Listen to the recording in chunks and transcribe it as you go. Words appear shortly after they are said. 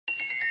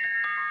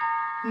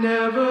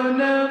Never,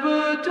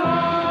 never die.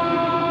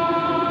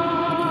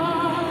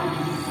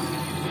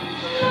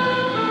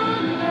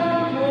 Never,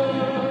 never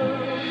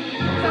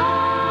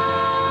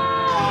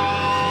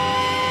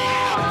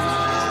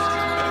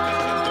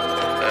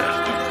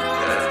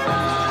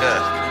Yeah.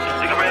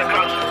 You can bring it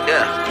closer.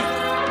 Yeah.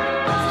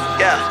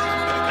 Yeah.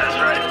 That's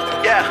right.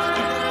 Yeah.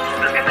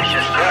 Let's get this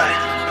shit started.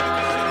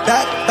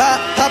 Back,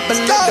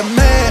 poppin' like the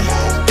man.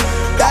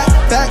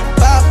 Back,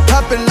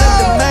 poppin' like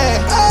the man.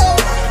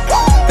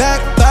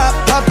 Back,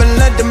 poppin'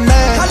 like the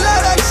man. I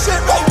love that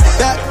shit right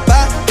there.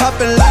 Back,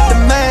 poppin' like the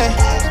man.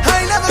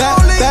 I ain't never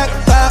gon' leave. Back,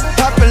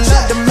 poppin'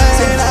 like the man.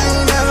 Said I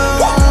ain't never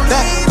gon'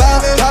 leave.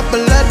 Back,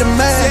 poppin' like the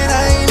man. Said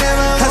I ain't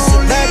never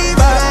gon' leave.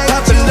 Back,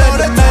 poppin' like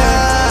the man.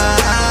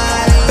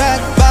 Back,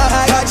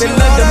 poppin'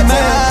 like the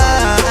man.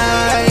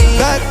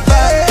 Back,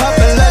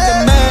 poppin' like the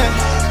man.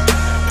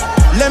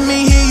 Let me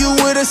hear you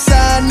with a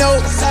side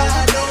note.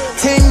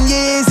 10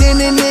 years in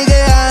the nigga,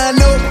 I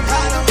know.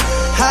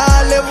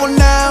 High level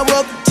now,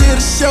 welcome to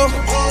the show.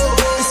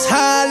 It's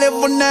high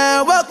level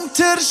now, welcome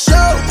to the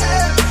show.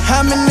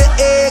 I'm in the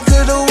air,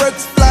 cause the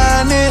work's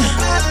flying in.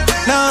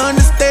 Now I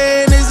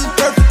understand this is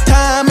perfect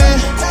timing.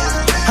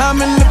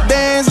 I'm in the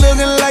bands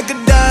looking like a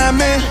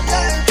diamond.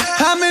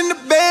 I'm in the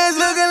bands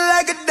looking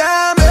like a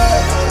diamond.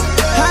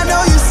 I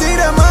know you see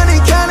the money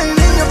counting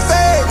in your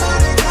face.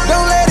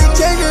 Don't let it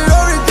change it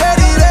or regret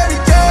it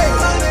every day.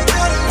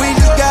 We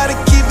just gotta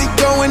keep it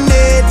going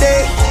every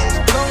day.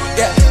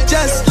 Yeah,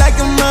 just like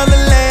a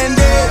motherland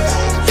is.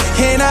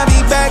 And I be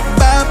back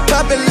by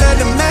popular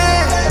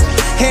demand.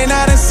 And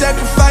I done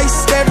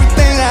sacrificed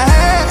everything I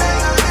had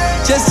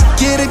just to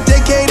get a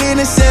decade in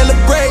and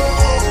celebrate.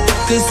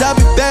 Cause I'll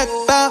be back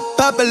by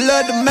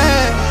popular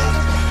demand.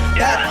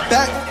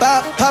 Back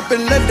by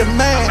popular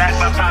demand. Back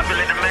by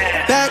popular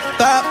demand. Back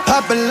by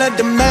popular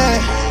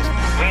demand.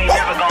 We ain't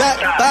never gonna Back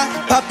stop. by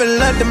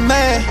popular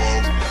demand.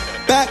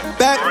 Back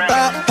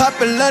by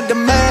popular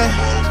demand.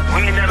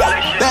 We ain't never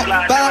let shit Back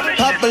slide. by Never let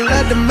shit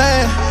popular slide.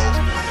 demand.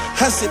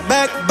 I said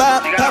back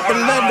by You gotta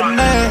popular work hard.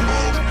 demand.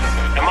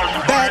 And most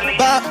Back importantly,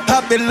 by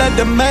popular be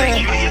demand.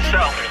 true to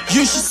yourself.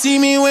 You should see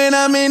me when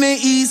I'm in the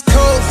East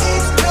Coast.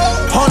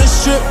 On a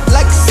strip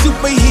like a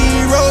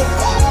superhero.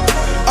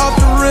 Off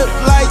the rip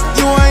like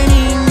you ain't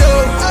even know.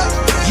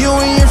 You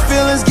and your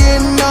feelings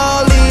getting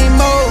all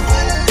emo.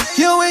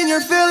 You and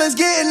your feelings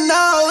getting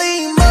all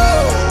emo.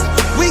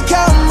 We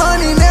count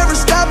money, never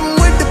stopping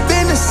with the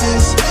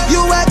businesses.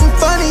 You acting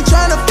funny,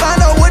 trying to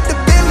find out what the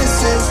business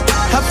is.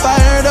 I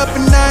fired up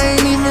and I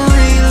ain't even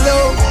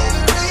reload.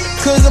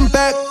 Cause I'm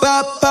back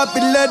by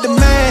popular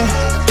demand.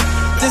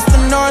 This the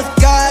North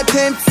God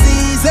 10th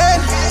season.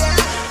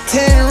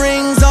 10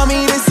 rings on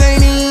me, this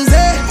ain't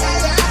easy.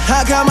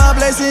 I count my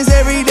blessings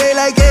every day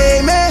like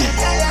amen.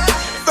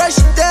 Fresh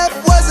Death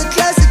was a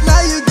classic,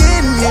 now you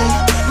getting it.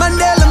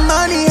 Mandela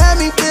money had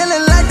me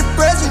feeling like the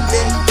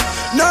president.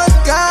 North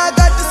God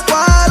got the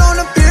squad on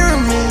the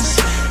pyramids.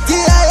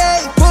 DIA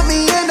put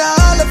me in the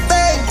Hall of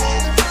Fame.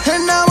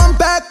 And now I'm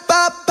back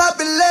by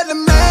popular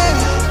demand.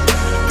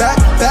 Back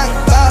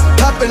by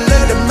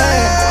popular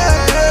demand.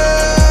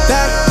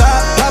 Back by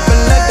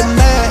popular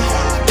demand.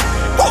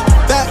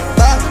 Back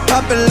by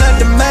popular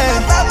demand.